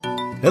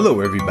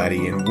Hello,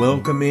 everybody, and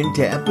welcome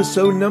into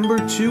episode number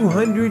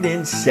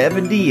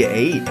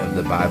 278 of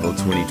the Bible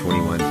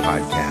 2021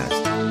 podcast.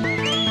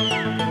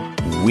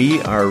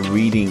 We are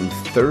reading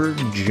 3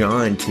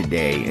 John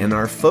today, and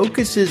our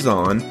focus is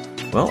on,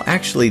 well,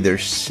 actually,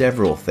 there's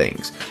several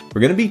things.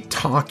 We're going to be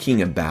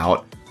talking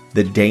about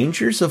the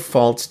dangers of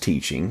false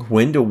teaching,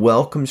 when to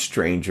welcome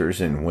strangers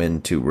and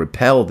when to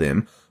repel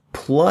them,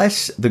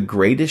 plus the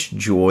greatest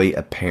joy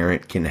a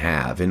parent can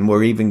have. And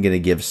we're even going to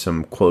give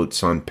some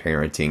quotes on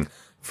parenting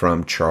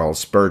from Charles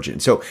Spurgeon.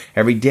 So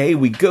every day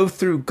we go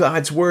through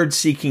God's Word,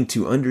 seeking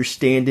to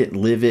understand it,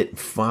 live it,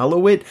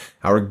 follow it.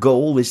 Our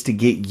goal is to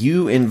get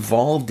you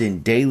involved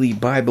in daily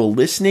Bible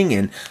listening,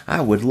 and I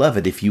would love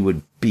it if you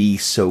would be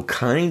so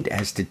kind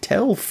as to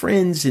tell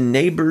friends and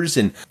neighbors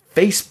and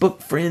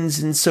Facebook friends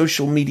and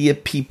social media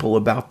people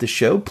about the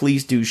show.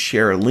 Please do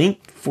share a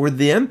link for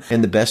them.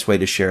 And the best way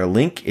to share a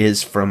link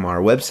is from our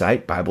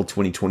website,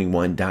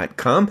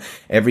 Bible2021.com.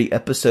 Every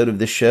episode of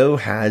the show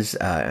has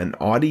an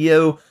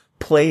audio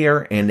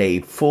player and a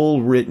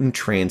full written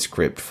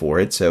transcript for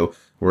it. So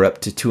we're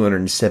up to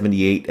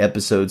 278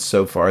 episodes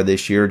so far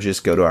this year.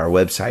 Just go to our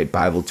website,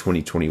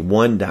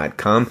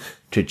 Bible2021.com,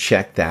 to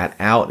check that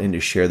out and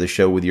to share the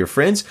show with your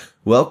friends.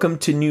 Welcome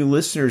to new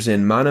listeners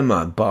in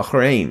Manama,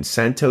 Bahrain,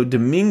 Santo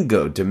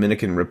Domingo,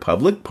 Dominican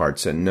Republic,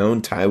 parts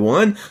unknown,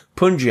 Taiwan,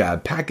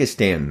 Punjab,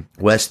 Pakistan,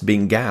 West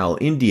Bengal,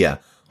 India,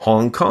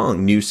 Hong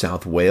Kong, New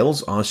South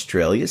Wales,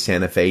 Australia,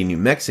 Santa Fe, New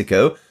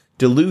Mexico,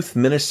 Duluth,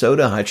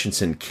 Minnesota,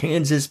 Hutchinson,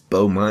 Kansas,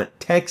 Beaumont,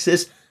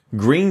 Texas,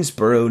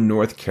 Greensboro,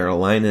 North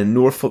Carolina,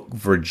 Norfolk,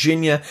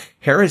 Virginia,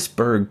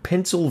 Harrisburg,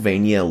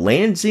 Pennsylvania,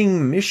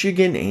 Lansing,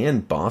 Michigan,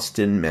 and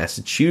Boston,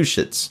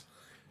 Massachusetts.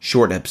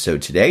 Short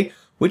episode today,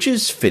 which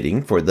is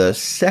fitting for the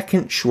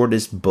second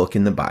shortest book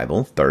in the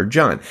Bible, 3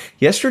 John.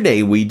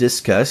 Yesterday, we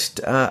discussed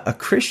a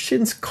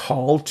Christian's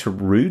call to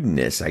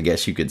rudeness, I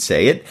guess you could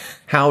say it,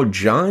 how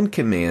John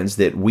commands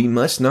that we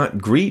must not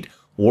greet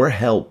or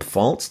help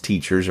false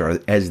teachers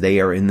as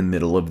they are in the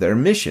middle of their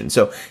mission.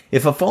 So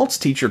if a false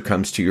teacher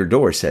comes to your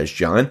door, says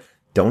John,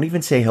 don't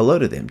even say hello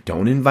to them.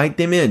 Don't invite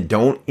them in.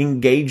 Don't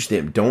engage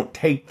them. Don't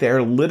take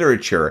their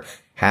literature.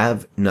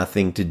 Have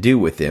nothing to do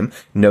with them.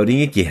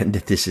 Noting again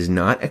that this is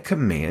not a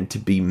command to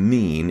be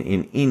mean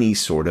in any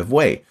sort of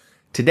way.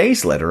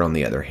 Today's letter, on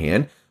the other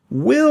hand,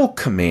 will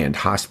command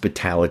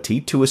hospitality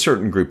to a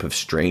certain group of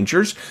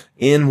strangers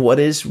in what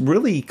is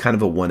really kind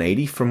of a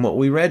 180 from what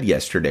we read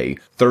yesterday.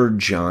 3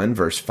 John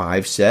verse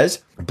 5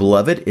 says,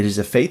 "Beloved, it is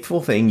a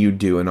faithful thing you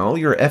do in all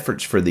your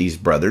efforts for these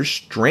brothers,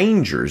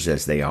 strangers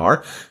as they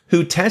are,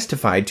 who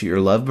testified to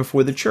your love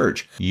before the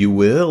church. You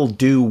will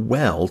do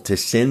well to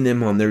send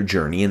them on their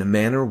journey in a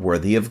manner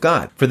worthy of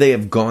God. For they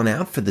have gone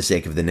out for the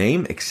sake of the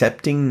name,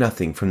 accepting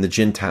nothing from the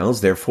Gentiles.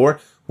 Therefore,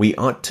 we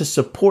ought to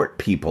support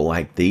people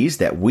like these,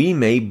 that we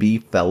may be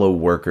fellow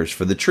workers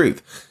for the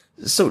truth."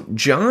 So,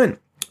 John,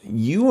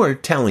 you are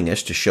telling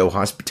us to show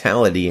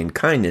hospitality and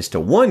kindness to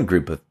one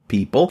group of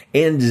people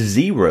and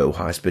zero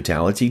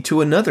hospitality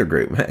to another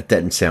group. That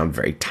doesn't sound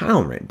very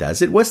tolerant,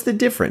 does it? What's the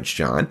difference,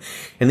 John?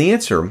 And the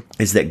answer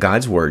is that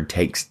God's Word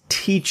takes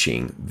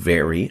teaching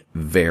very,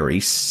 very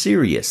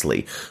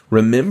seriously.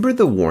 Remember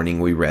the warning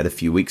we read a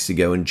few weeks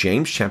ago in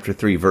James chapter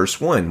 3, verse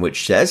 1,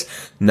 which says,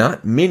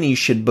 "Not many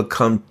should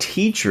become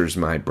teachers,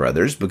 my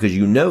brothers, because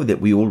you know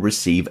that we will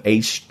receive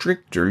a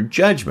stricter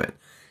judgment."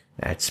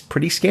 That's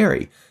pretty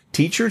scary.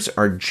 Teachers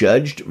are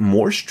judged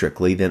more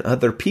strictly than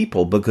other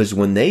people because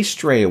when they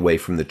stray away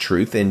from the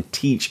truth and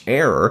teach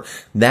error,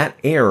 that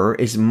error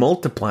is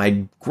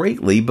multiplied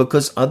greatly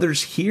because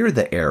others hear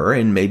the error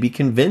and may be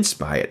convinced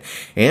by it.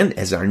 And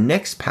as our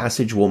next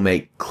passage will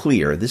make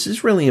clear, this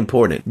is really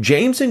important.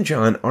 James and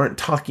John aren't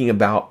talking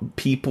about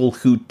people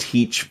who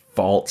teach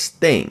false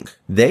things.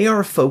 They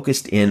are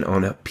focused in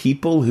on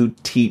people who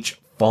teach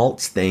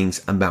false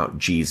things about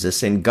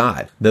Jesus and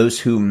God, those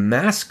who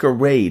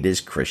masquerade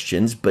as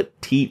Christians but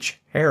teach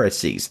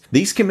heresies.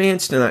 These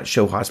commands to not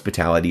show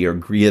hospitality or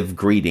give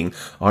greeting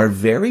are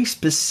very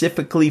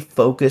specifically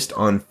focused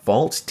on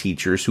false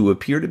teachers who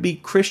appear to be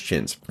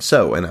Christians.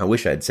 So, and I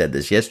wish I'd said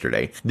this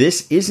yesterday,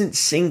 this isn't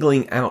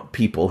singling out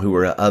people who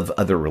are of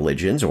other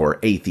religions or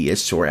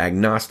atheists or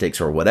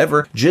agnostics or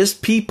whatever,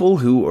 just people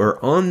who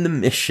are on the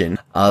mission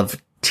of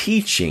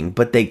teaching,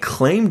 but they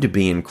claim to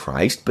be in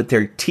Christ, but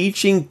they're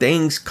teaching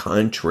things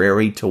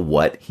contrary to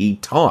what he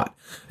taught.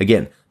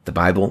 Again, the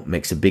Bible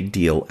makes a big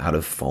deal out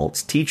of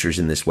false teachers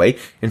in this way.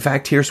 In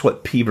fact, here's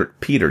what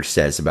Peter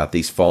says about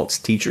these false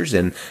teachers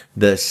in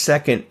the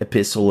second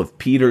epistle of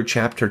Peter,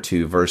 chapter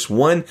 2, verse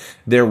 1.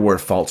 "There were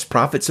false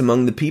prophets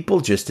among the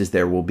people, just as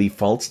there will be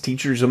false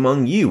teachers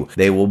among you.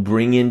 They will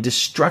bring in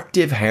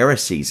destructive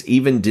heresies,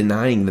 even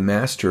denying the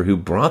master who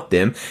brought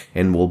them,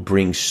 and will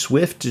bring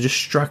swift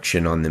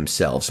destruction on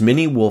themselves.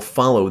 Many will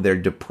follow their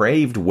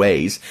depraved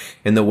ways,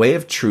 and the way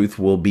of truth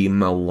will be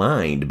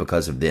maligned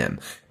because of them.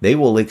 They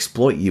will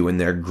exploit you in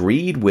their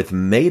greed with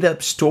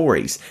made-up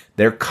stories.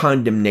 Their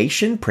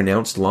condemnation,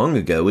 pronounced long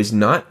ago, is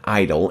not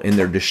idle, and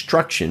their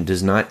destruction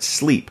does not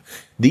sleep.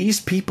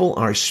 These people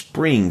are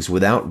springs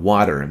without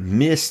water,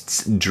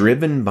 mists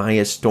driven by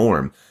a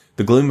storm.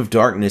 The gloom of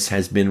darkness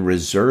has been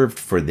reserved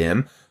for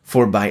them,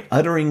 for by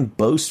uttering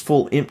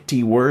boastful,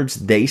 empty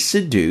words, they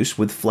seduce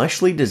with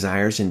fleshly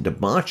desires and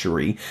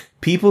debauchery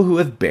people who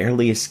have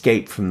barely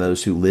escaped from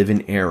those who live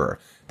in error.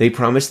 They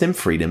promise them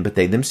freedom, but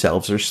they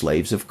themselves are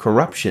slaves of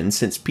corruption,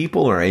 since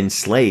people are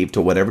enslaved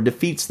to whatever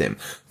defeats them.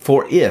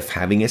 For if,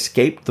 having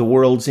escaped the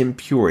world's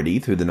impurity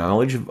through the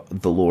knowledge of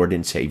the Lord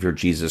and Savior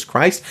Jesus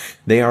Christ,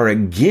 they are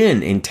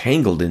again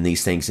entangled in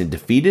these things and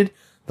defeated,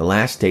 the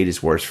last state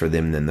is worse for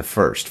them than the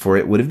first. For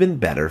it would have been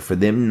better for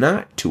them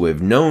not to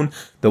have known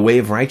the way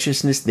of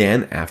righteousness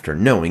than, after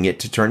knowing it,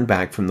 to turn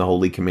back from the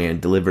holy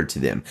command delivered to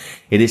them.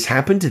 It has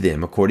happened to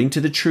them, according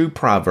to the true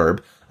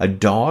proverb, a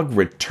dog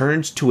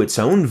returns to its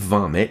own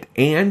vomit,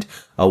 and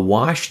a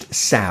washed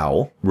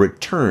sow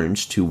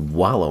returns to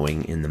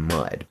wallowing in the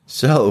mud.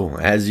 So,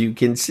 as you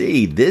can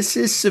see, this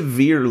is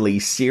severely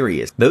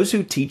serious. Those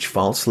who teach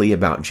falsely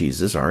about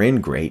Jesus are in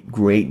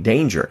great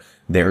danger.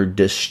 Their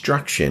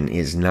destruction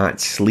is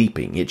not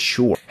sleeping. It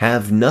sure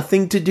have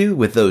nothing to do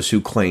with those who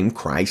claim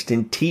Christ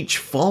and teach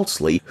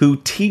falsely, who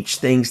teach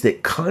things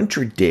that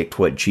contradict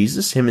what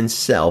Jesus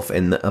himself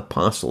and the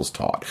apostles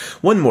taught.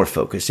 One more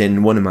focus,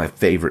 and one of my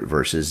favorite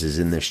verses is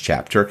in this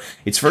chapter.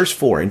 It's verse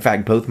 4. In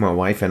fact, both my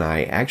wife and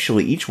I,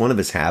 actually each one of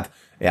us have,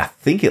 I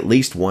think, at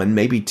least one,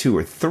 maybe two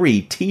or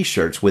three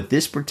t-shirts with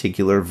this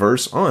particular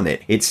verse on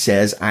it. It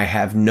says, "I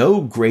have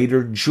no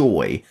greater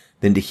joy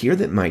than to hear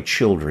that my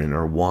children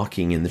are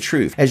walking in the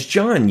truth." As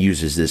John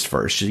uses this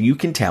verse, you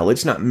can tell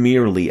it's not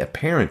merely a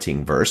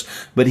parenting verse,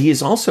 but he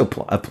is also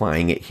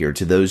applying it here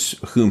to those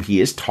whom he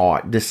has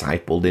taught,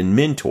 discipled, and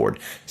mentored.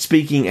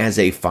 Speaking as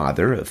a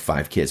father of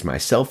 5 kids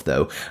myself,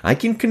 though, I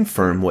can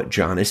confirm what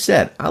John has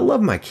said. I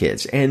love my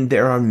kids, and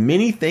there are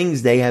many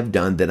things they have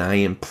done that I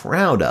am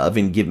proud of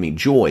and give me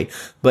joy,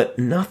 but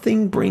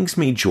nothing brings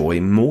me joy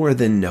more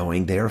than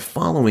knowing they are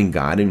following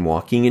God and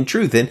walking in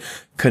truth. And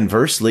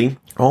conversely,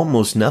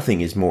 almost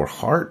nothing is more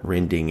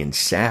heart-rending and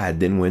sad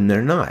than when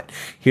they're not.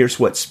 Here's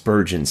what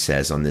Spurgeon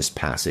says on this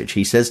passage.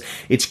 He says,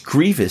 "It's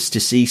grievous to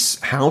see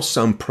how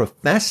some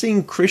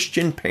professing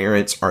Christian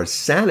parents are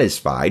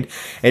satisfied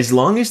as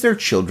long as their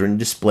children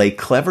display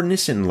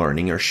cleverness in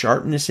learning or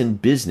sharpness in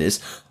business,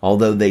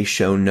 although they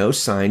show no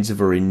signs of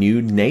a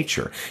renewed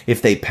nature.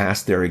 If they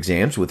pass their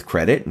exams with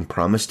credit and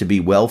promise to be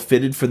well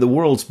fitted for the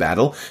world's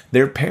battle,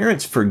 their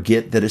parents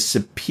forget that a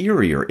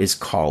superior is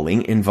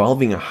calling,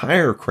 involving a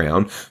higher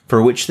crown,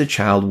 for which the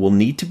child will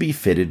need to be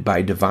fitted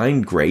by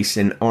divine grace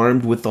and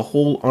armed with the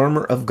whole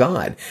armor of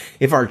God.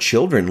 If our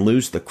children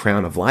lose the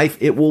crown of life,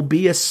 it will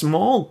be a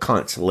small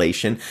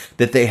consolation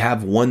that they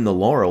have won the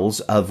laurels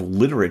of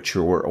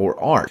literature or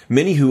art.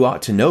 Many who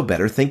ought to know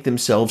better think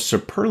themselves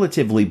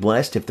superlatively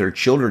blessed if their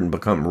children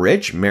become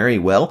rich, marry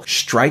well,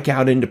 strike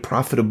out into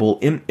profitable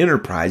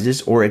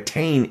enterprises, or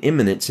attain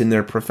eminence in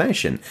their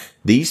profession.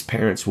 These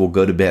parents will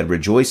go to bed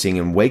rejoicing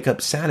and wake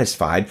up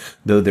satisfied,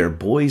 though their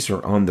boys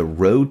are on the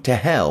road to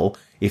hell,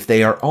 if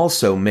they are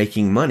also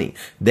making money.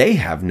 They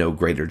have no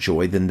greater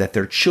joy than that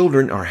their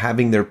children are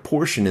having their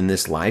portion in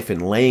this life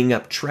and laying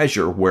up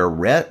treasure where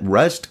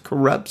rust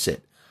corrupts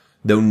it.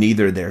 Though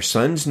neither their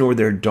sons nor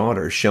their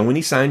daughters show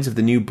any signs of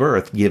the new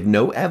birth, give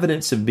no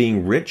evidence of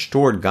being rich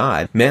toward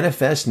God,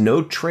 manifest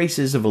no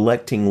traces of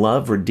electing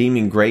love,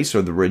 redeeming grace,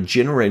 or the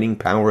regenerating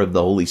power of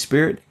the Holy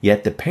Spirit,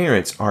 yet the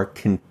parents are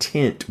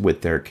content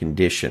with their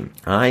condition.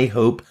 I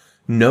hope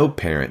no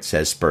parent,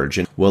 says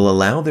Spurgeon, will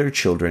allow their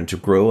children to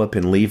grow up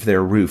and leave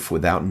their roof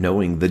without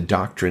knowing the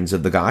doctrines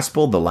of the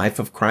gospel, the life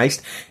of Christ,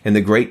 and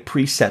the great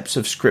precepts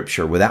of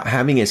Scripture, without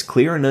having as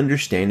clear an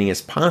understanding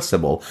as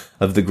possible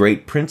of the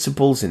great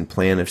principles and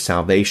plan of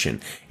salvation.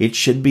 It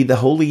should be the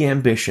holy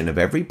ambition of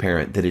every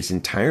parent that his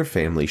entire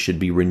family should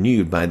be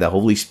renewed by the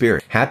Holy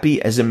Spirit.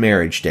 Happy as a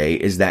marriage day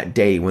is that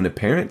day when a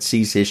parent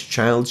sees his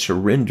child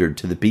surrendered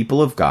to the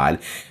people of God,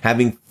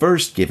 having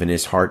first given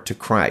his heart to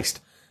Christ.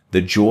 The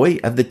joy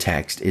of the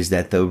text is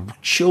that the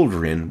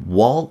children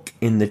walk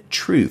in the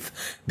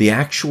truth, the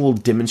actual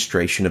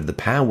demonstration of the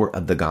power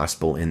of the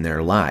gospel in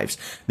their lives.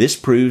 This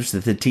proves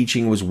that the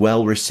teaching was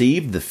well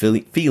received, the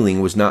feeling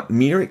was not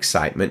mere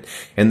excitement,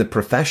 and the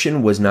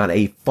profession was not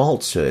a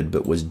falsehood,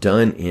 but was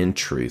done in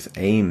truth.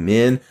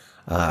 Amen.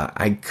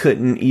 I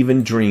couldn't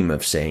even dream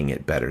of saying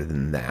it better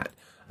than that.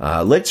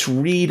 Let's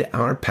read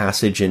our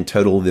passage in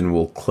total, then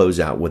we'll close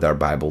out with our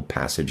Bible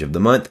passage of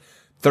the month.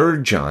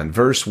 3 John,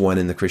 verse 1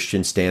 in the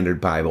Christian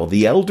Standard Bible.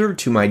 The elder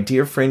to my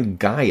dear friend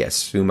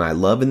Gaius, whom I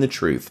love in the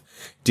truth.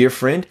 Dear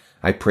friend,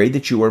 I pray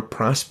that you are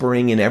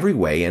prospering in every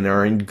way and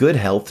are in good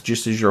health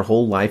just as your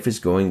whole life is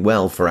going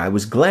well, for I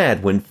was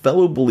glad when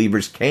fellow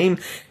believers came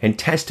and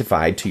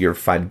testified to your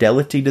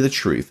fidelity to the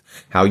truth,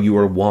 how you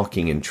are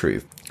walking in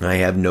truth. I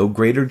have no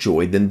greater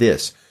joy than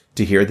this,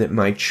 to hear that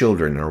my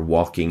children are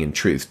walking in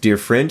truth. Dear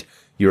friend,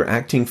 you are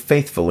acting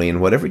faithfully in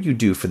whatever you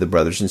do for the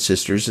brothers and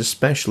sisters,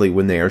 especially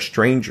when they are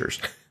strangers.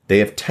 They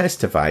have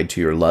testified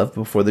to your love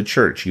before the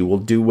church. You will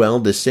do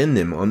well to send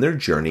them on their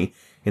journey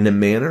in a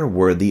manner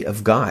worthy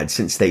of God,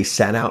 since they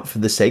sat out for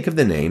the sake of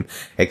the name,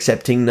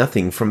 accepting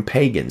nothing from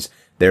pagans.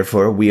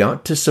 Therefore, we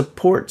ought to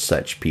support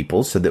such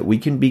people so that we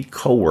can be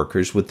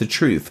co-workers with the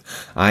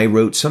truth. I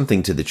wrote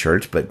something to the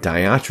church, but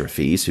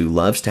Diotrephes, who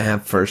loves to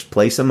have first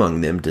place among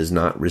them, does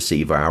not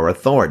receive our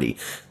authority.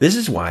 This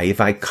is why,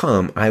 if I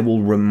come, I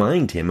will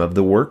remind him of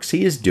the works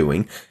he is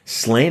doing,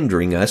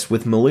 slandering us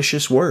with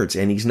malicious words,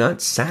 and he's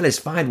not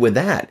satisfied with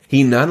that.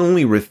 He not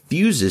only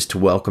refuses to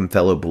welcome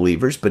fellow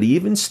believers, but he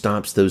even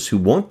stops those who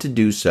want to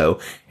do so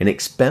and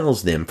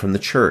expels them from the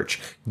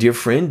church. Dear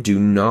friend, do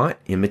not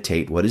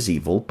imitate what is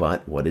evil,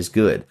 but what is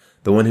good.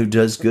 The one who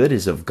does good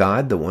is of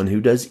God. The one who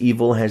does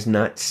evil has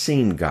not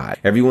seen God.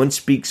 Everyone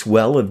speaks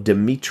well of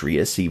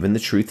Demetrius, even the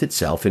truth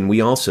itself, and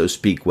we also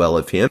speak well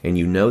of him, and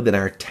you know that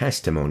our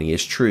testimony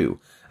is true.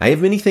 I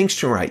have many things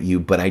to write you,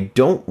 but I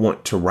don't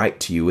want to write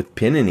to you with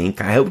pen and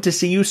ink. I hope to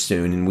see you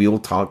soon, and we will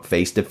talk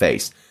face to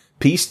face.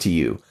 Peace to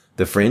you.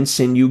 The friends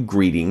send you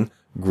greeting.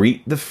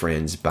 Greet the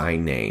friends by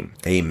name.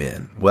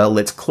 Amen. Well,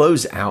 let's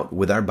close out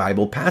with our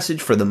Bible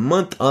passage for the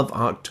month of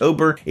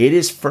October. It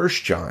is 1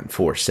 John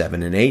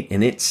 4:7-8,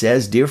 and it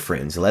says, Dear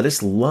friends, let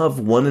us love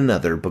one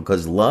another,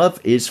 because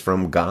love is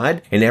from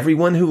God, and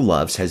everyone who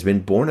loves has been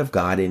born of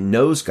God and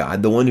knows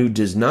God. The one who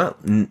does not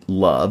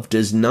love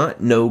does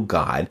not know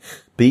God,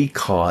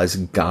 because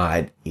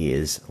God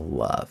is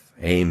love.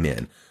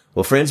 Amen.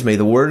 Well, friends, may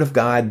the Word of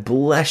God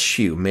bless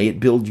you. May it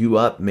build you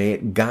up. May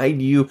it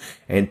guide you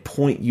and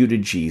point you to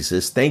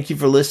Jesus. Thank you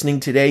for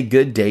listening today.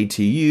 Good day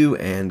to you,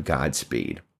 and Godspeed.